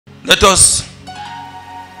Let us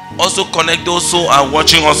also connect those who are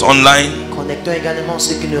watching us online Connectons également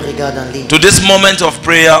ceux qui nous regardent en ligne. to this moment of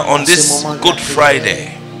prayer on this Good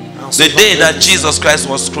Friday, the day that Jesus Christ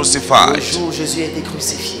was Le crucified. jour où Jésus a été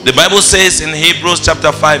crucifié. The Bible says in Hebrews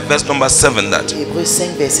chapter 5 verse number 7 that Hébreux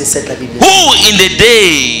 5 verset 7 la Bible. who in the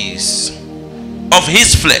days of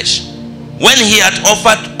his flesh, when he had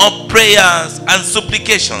offered up prayers and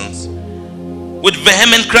supplications with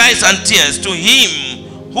vehement cries and tears to him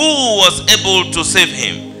who was able to save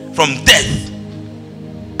him from death,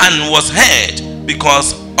 and was heard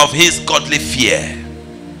because of his godly fear.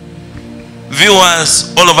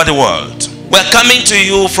 Viewers all over the world, we're coming to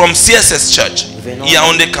you from CSS Church,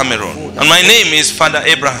 Yaoundé, Cameroon, and my name is Father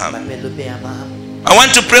Abraham. M'appelle le Père Abraham. I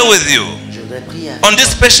want to pray with you Je voudrais prier on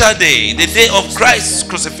this special day, the day of Christ's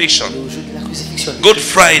crucifixion, le jour de la crucifixion. Good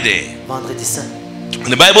Friday. Vendredi saint.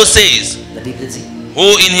 And the Bible says, La Bible dit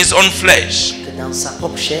who in his own flesh que dans sa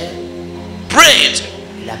propre chair, prayed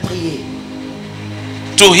il a prié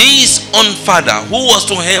to his own father who was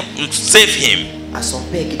to help save him, à son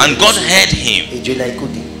Père qui and devait God le sauver. heard him Et Dieu l'a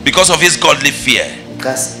écouté because of his godly fear.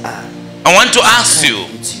 grâce à. I want to ask you,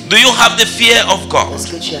 do you have the fear of God? Est-ce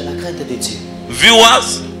que tu as la crainte de Dieu?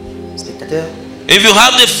 Viewers, Spectateur, if you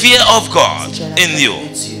have the fear of si God tu as la in crainte you,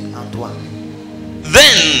 de Dieu en toi,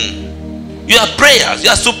 then your prayers,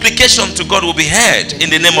 your supplication to God will be heard in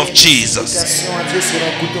the name of Jesus. supplication à Dieu sera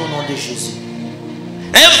écoutée au nom de Jésus.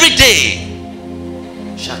 Every day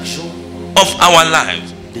Chaque jour, of our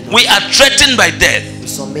lives, we are threatened by death. nous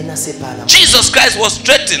sommes menacés par la mort. Jesus Christ was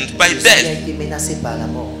threatened by Jésus a death été menacé par la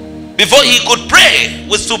mort. before he could pray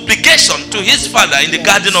with supplication to his father in the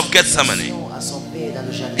garden of Gethsemane. À son Père dans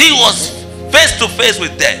le jardin. He was face to face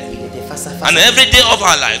with death. Il était face à face. And every day of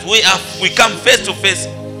our lives, we come face to face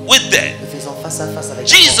with death. Nous faisons face à face avec la mort.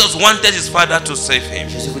 Jesus wanted his father to save him.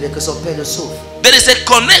 Jésus voulait que son Père le sauve. There is a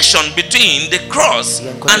connection between the cross Il y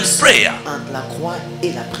a une and connexion prayer. entre la croix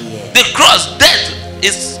et la prière. The cross, death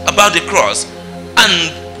is about the cross.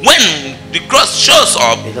 And when the cross shows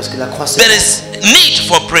up, Et lorsque la croix se there is need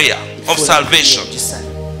for prayer il of faut la salvation. prière du salut.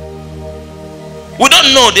 We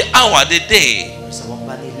don't know the hour, the day Nous ne savons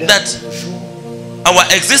pas ni l'heure that ni le jour our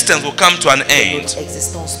existence will come to an où end. notre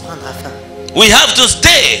existence prendra fin. We have to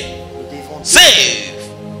stay Nous devons saved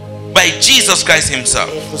by Jesus Christ himself,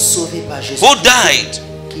 être sauvés par Jésus who died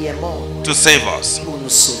qui est mort to save us. pour nous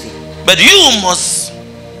sauver. But you must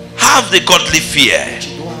have the godly fear. Tu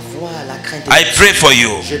dois avoir la crainte de I Dieu. pray for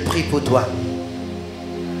you. Je prie pour toi.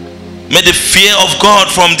 May the fear of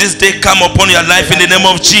God from this day come upon your life in the name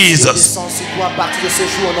of Jesus. Descends sur toi à partir de ce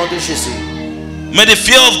jour au nom de Jésus. May the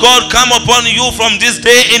fear of God come upon you from this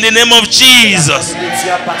day in the name of La Jesus. crainte de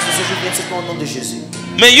Dieu à partir de ce jour vienne sur toi au nom de Jésus.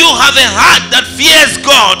 May you have a heart that fears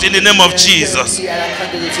God in the name of Jesus. Qui a la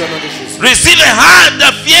crainte de Dieu au nom de Jésus. Receive a heart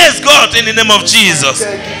that fears God in the name of Jesus.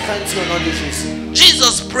 Cœur qui craint Dieu au nom de Jésus.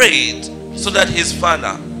 Jesus prayed so that his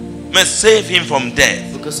father may save him from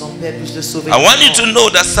death. Pour que son Père puisse le sauver. I want you to know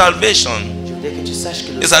that salvation Je voudrais que tu saches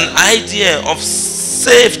que le is an idea of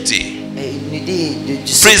safety, est une idée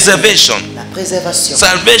du preservation. la préservation.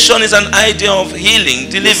 Salvation is an idea of healing,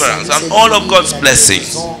 deliverance, and all of God's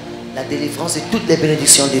blessings. La délivrance et toutes les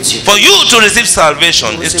bénédictions de Dieu. For you to receive salvation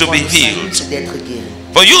is to be Recevoir le salut, healed. c'est d'être guéri.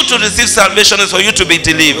 For you to receive salvation is for you to be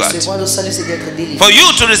delivered. Recevoir le salut, c'est d'être délivré. For you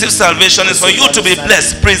to receive salvation is for you to be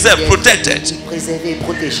blessed, preserved, protected. Préservé et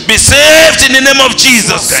protégé. Be saved in the name of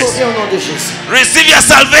Jesus Christ. Sauvé au nom de Jésus. Receive your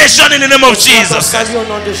salvation in the name of Jesus Christ. Salut au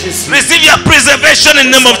nom de Jésus. Receive your preservation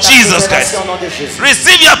in the name of Jesus Christ. Au nom de Jésus.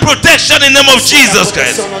 Receive your protection in the name of Jesus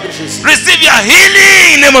Christ. Au nom de Jésus. Receive your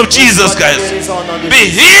healing in the name of Jesus Christ.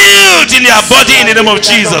 Be healed in your body in the name of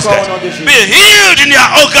Jesus Christ. Be healed in your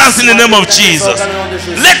organs in the name of Jesus.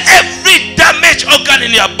 Let every damaged organ in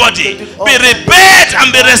your body be repaired and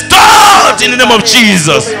be restored in the name of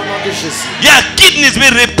Jesus. Your kidneys be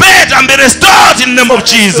repaired and be restored in the name of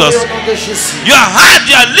Jesus. Your heart,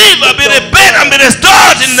 your liver be repaired and be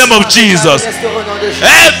restored in the name of Jesus.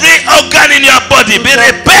 Every organ in your body be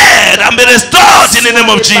repaired and be restored in the name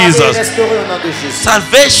of Jesus.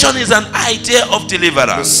 Salvation is an idea of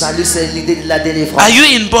deliverance. Salut, c'est l'idée de la délivrance. Are you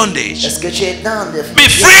in bondage? Est-ce que tu es dans le Be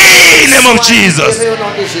free in the name of Jesus. Au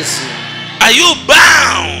nom de Jésus. Are you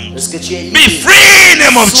bound? Est-ce que tu es Be libre? free in the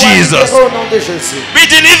name of Sois Jesus. libéré au nom de Jésus. Be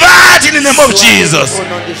delivered in the name of Sois libre Jesus. au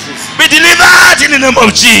nom de Jésus. Be delivered in the name of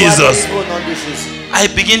Sois Jesus. libre au nom de Jésus. I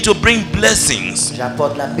begin to bring blessings.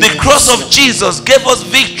 J'apporte la The cross of bénédiction. Jesus gave us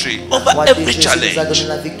victory over La croix de every Jésus nous a donné challenge.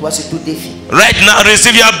 la victoire sur tout défi. Right now,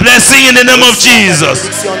 receive your blessing in the name of Jesus.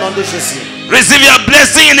 Bénédiction au nom de Jésus. Receive your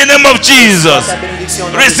blessing in the name of Jesus. Ta bénédiction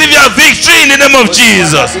au nom de Receive your victory in the name of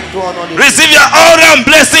Jesus. Receive your all-round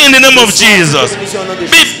blessing in the name of Jesus.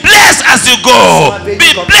 Be blessed as you go.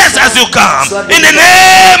 Be blessed as you come. In the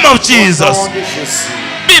name of Jesus.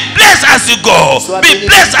 Be blessed as you go. Be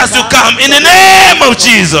blessed as you come. In the name of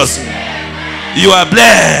Jesus. You are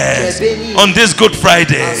blessed on this Good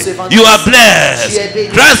Friday. You are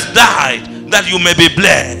blessed. Christ died that you may be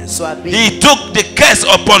blessed. He took the curse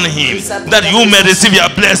upon him that you may receive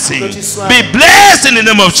your blessing. Be blessed in the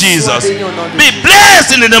name of Jesus. Be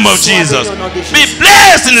blessed in the name of Jesus. Be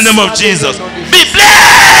blessed in the name of Jesus. Be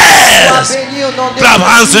blessed. Clap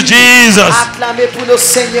hands to Jesus. Acclamez pour le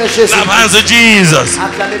Seigneur Jésus. Clap hands to Jesus.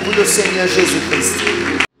 Acclamez pour le Seigneur Jésus-Christ.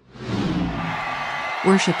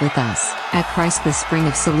 Worship with us at Christ the Spring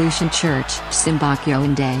of Solution Church, Simbak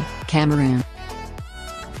Yaoundé, Cameroon.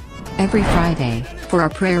 Every Friday, for our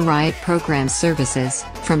Prayer Riot program services,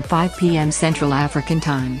 from 5 p.m. Central African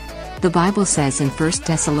Time. The Bible says in 1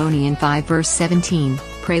 Thessalonians 5 verse 17,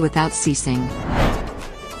 pray without ceasing.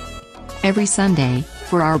 Every Sunday,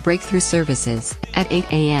 for our breakthrough services, at 8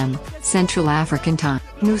 a.m. Central African Time.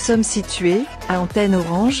 Nous sommes situés, à Antenne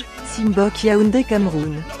Orange, Simbok Yaoundé,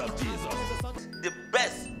 Cameroun.